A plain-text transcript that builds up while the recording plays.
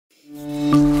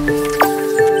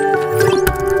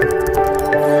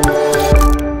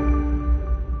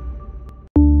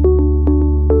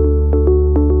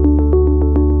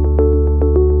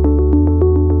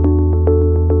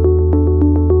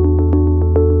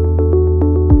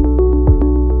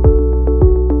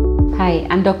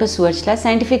I'm Dr. Suvarchala,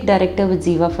 Scientific Director with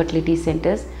ZIVA Fertility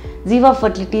Centers. ZIVA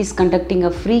Fertility is conducting a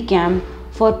free camp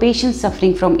for patients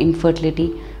suffering from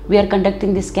infertility. We are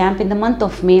conducting this camp in the month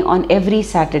of May on every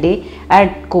Saturday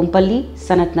at Kompally,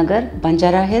 Sanat Nagar,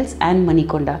 Banjara Hills and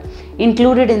Manikonda.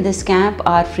 Included in this camp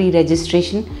are free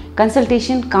registration,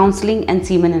 consultation, counseling and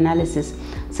semen analysis.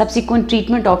 Subsequent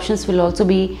treatment options will also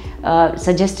be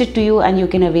suggested to you and you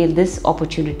can avail this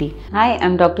opportunity. Hi,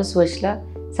 I'm Dr. Suvarchala,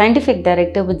 Scientific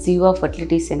Director with ZIVA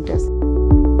Fertility Centers.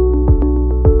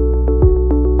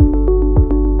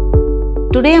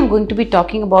 Today I'm going to be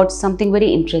talking about something very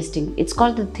interesting. It's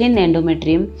called the thin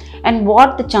endometrium and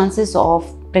what the chances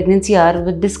of pregnancy are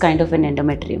with this kind of an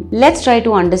endometrium. Let's try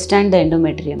to understand the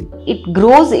endometrium. It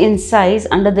grows in size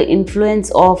under the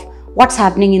influence of what's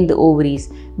happening in the ovaries.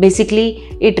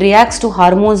 Basically, it reacts to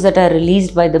hormones that are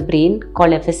released by the brain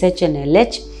called FSH and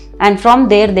LH, and from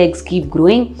there the eggs keep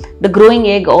growing. The growing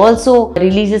egg also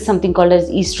releases something called as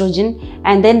estrogen,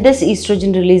 and then this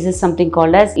estrogen releases something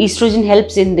called as estrogen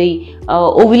helps in the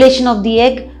ovulation of the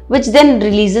egg, which then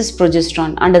releases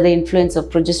progesterone. Under the influence of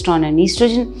progesterone and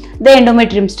estrogen, the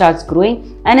endometrium starts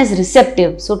growing and is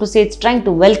receptive, so to say it's trying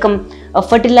to welcome a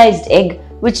fertilized egg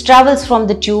which travels from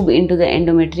the tube into the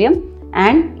endometrium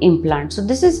and implant. So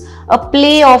this is a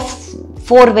play of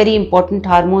four very important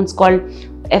hormones called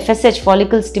FSH,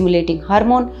 follicle stimulating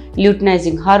hormone,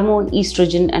 luteinizing hormone,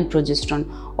 estrogen and progesterone.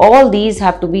 All these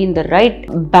have to be in the right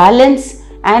balance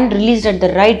and released at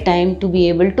the right time to be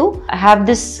able to have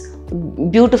this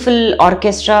beautiful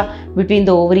orchestra between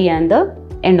the ovary and the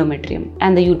endometrium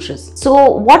and the uterus. So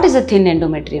what is a thin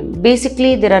endometrium?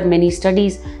 Basically there are many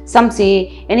studies. Some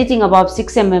say anything above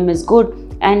 6 mm is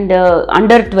good and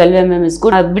under 12 mm is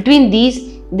good. Between these,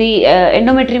 the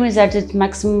endometrium is at its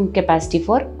maximum capacity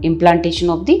for implantation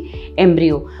of the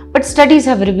embryo. But studies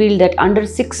have revealed that under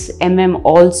 6 mm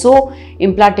also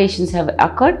implantations have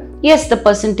occurred. Yes, the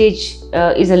percentage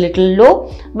is a little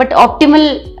low, but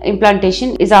optimal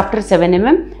implantation is after 7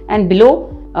 mm and below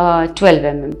 12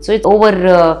 mm. So it's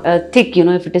over thick,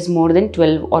 if it is more than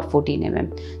 12 or 14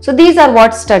 mm. So these are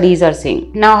what studies are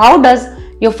saying. Now, how does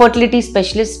your fertility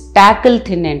specialist tackle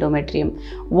thin endometrium?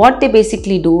 What they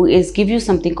basically do is give you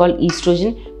something called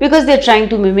estrogen because they're trying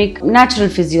to mimic natural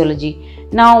physiology.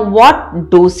 Now,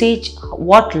 what dosage,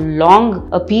 what long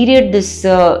a period this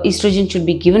estrogen should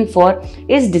be given for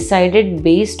is decided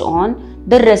based on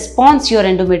the response your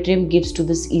endometrium gives to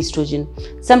this estrogen.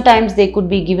 Sometimes they could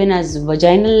be given as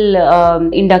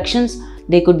vaginal inductions,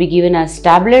 they could be given as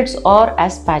tablets or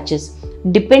as patches.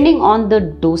 Depending on the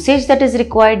dosage that is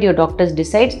required, your doctor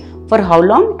decides for how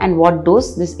long and what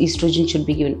dose this estrogen should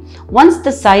be given. Once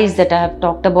the size that I have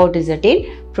talked about is attained,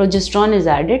 progesterone is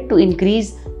added to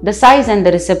increase the size and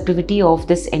the receptivity of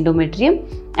this endometrium,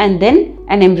 and then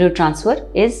an embryo transfer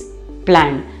is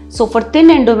planned. So for thin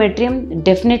endometrium,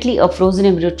 definitely a frozen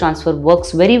embryo transfer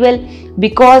works very well,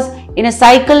 because in a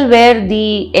cycle where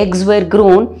the eggs were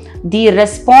grown, the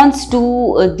response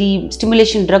to the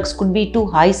stimulation drugs could be too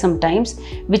high sometimes,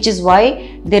 which is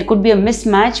why there could be a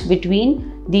mismatch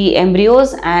between the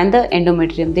embryos and the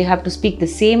endometrium. They have to speak the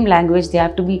same language, they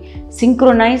have to be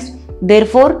synchronized.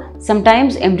 Therefore,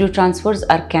 sometimes embryo transfers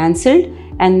are cancelled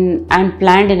and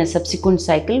planned in a subsequent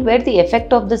cycle where the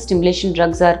effect of the stimulation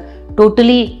drugs are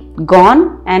totally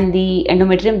gone and the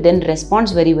endometrium then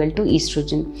responds very well to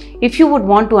estrogen. If you would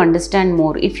want to understand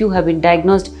more, if you have been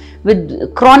diagnosed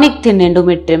with chronic thin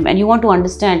endometrium and you want to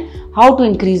understand how to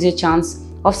increase your chance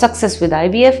of success with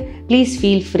IVF, please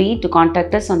feel free to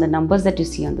contact us on the numbers that you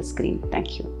see on the screen.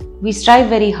 Thank you. We strive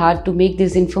very hard to make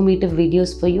these informative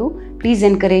videos for you. Please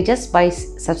encourage us by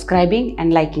subscribing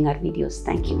and liking our videos.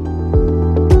 Thank you.